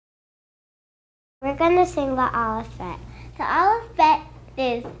We're gonna sing the alphabet. The alphabet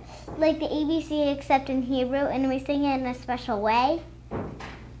is like the ABC except in Hebrew, and we sing it in a special way.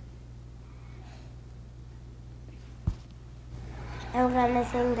 And we're gonna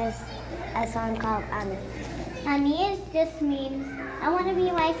sing a song called Ani. Ani just means I want to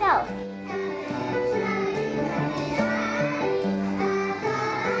be myself.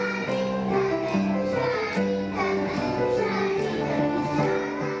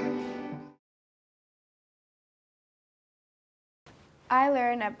 I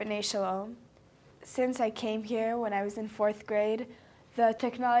learn at B'nai Shalom. Since I came here when I was in 4th grade, the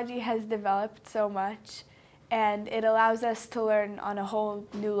technology has developed so much, and it allows us to learn on a whole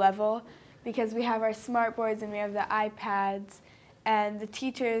new level because we have our smart boards and we have the iPads, and the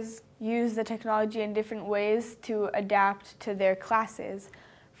teachers use the technology in different ways to adapt to their classes.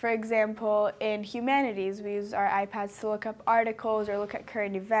 For example, in humanities, we use our iPads to look up articles or look at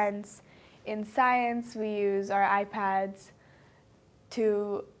current events. In science, we use our iPads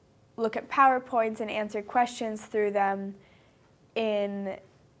to look at PowerPoints and answer questions through them. In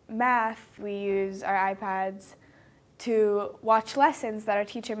math, we use our iPads to watch lessons that our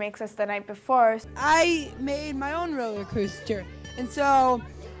teacher makes us the night before. I made my own roller coaster, and so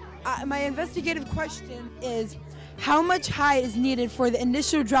my investigative question is, how much height is needed for the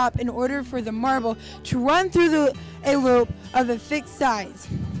initial drop in order for the marble to run through a loop of a fixed size?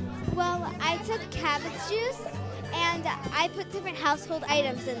 Well, I took cabbage juice and I put different household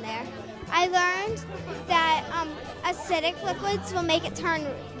items in there. I learned that acidic liquids will make it turn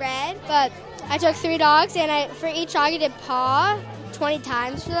red. But I took 3 dogs, and for each dog I did paw 20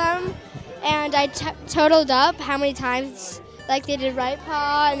 times for them, and I totaled up how many times like they did right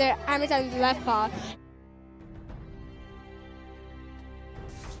paw and how many times left paw.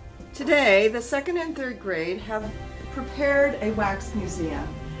 Today, the 2nd and 3rd grade have prepared a wax museum.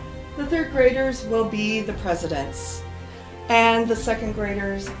 The 3rd graders will be the presidents, and the 2nd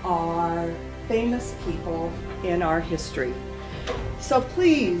graders are famous people in our history. So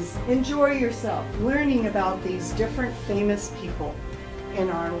please enjoy yourself learning about these different famous people in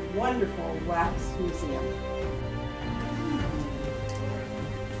our wonderful wax museum.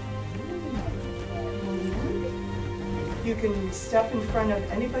 You can step in front of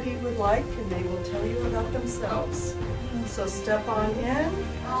anybody you would like, and they will tell you about themselves. So step on in.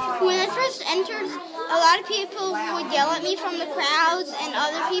 When I first entered, a lot of people would yell at me from the crowds, and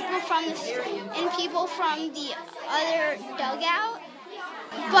other people from the other dugout.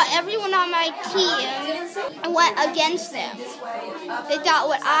 But everyone on my team went against them. They thought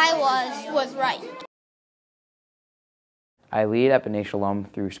what I was right. I lead at B'nai Shalom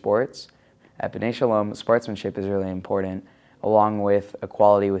through sports. At B'nai Shalom, sportsmanship is really important, along with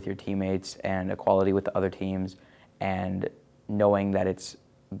equality with your teammates and equality with the other teams, and knowing that it's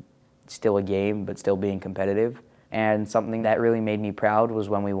still a game, but still being competitive. And something that really made me proud was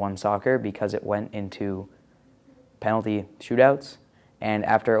when we won soccer, because it went into penalty shootouts. And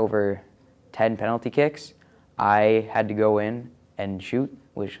after over 10 penalty kicks, I had to go in and shoot,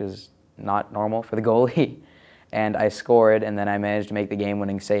 which was not normal for the goalie. And I scored, and then I managed to make the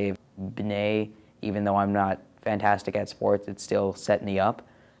game-winning save. B'nai, even though I'm not fantastic at sports, it still set me up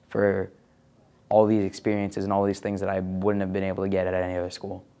for all these experiences and all these things that I wouldn't have been able to get at any other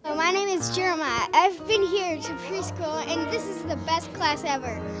school. So my name is Jeremiah. I've been here to preschool, and this is the best class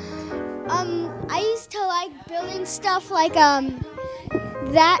ever. I used to like building stuff like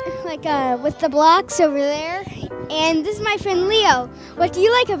with the blocks over there. And this is my friend Leo. What do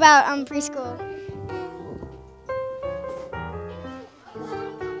you like about preschool?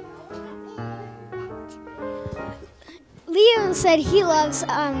 Leo said he loves the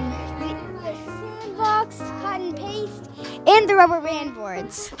sandbox, cotton paste, and the rubber band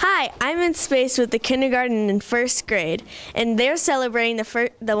boards. Hi, I'm in space with the kindergarten and 1st grade, and they're celebrating the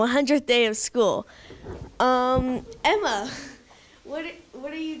 100th day of school. Emma, what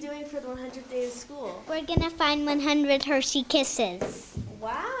are you doing for the 100th day of school? We're gonna find 100 Hershey Kisses.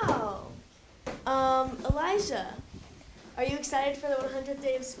 Wow. Elijah, are you excited for the 100th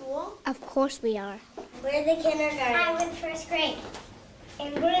day of school? Of course we are. We're the kindergarten. I'm in 1st grade,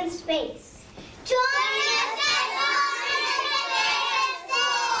 and we're in space. Join us at the 100th day of school!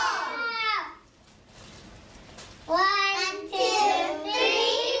 1, 2, 3,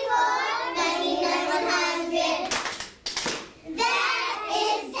 4, 99, 100. That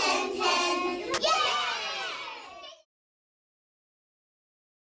is 10, 10. Yay!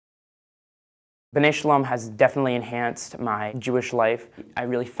 B'nai Shalom has definitely enhanced my Jewish life. I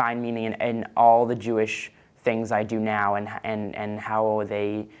really find meaning in all the Jewish things I do now and how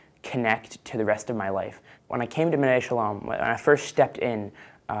they connect to the rest of my life. When I came to B'nai Shalom, when I first stepped in,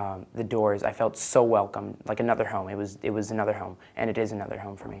 the doors, I felt so welcome, like another home. It was another home, and it is another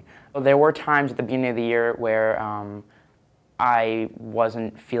home for me. There were times at the beginning of the year where I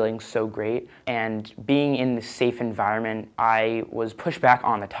wasn't feeling so great, and being in this safe environment, I was pushed back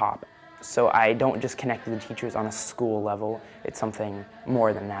on the top. So I don't just connect with the teachers on a school level. It's something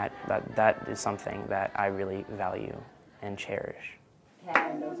more than that. That is something that I really value and cherish.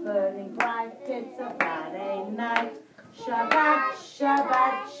 Candles burning bright, it's a Friday night. Shabbat,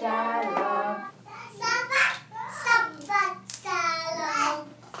 Shabbat, Shalom. Shabbat, Shabbat, Shalom.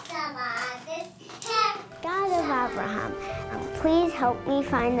 Shabbat is here. God of Abraham, please help me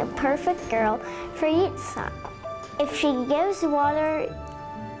find the perfect girl for Yitzhak. If she gives water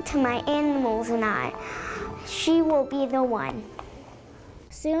to my animals and I, she will be the one.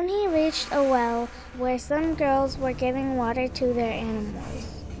 Soon he reached a well where some girls were giving water to their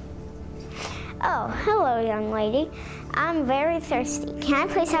animals. Oh, hello, young lady. I'm very thirsty. Can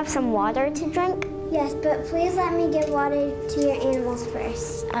I please have some water to drink? Yes, but please let me give water to your animals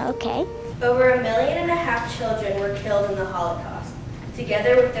first. Okay. Over 1.5 million children were killed in the Holocaust,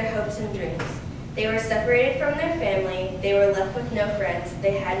 together with their hopes and dreams. They were separated from their family, they were left with no friends,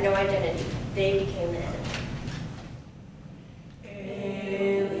 they had no identity. They became the enemy.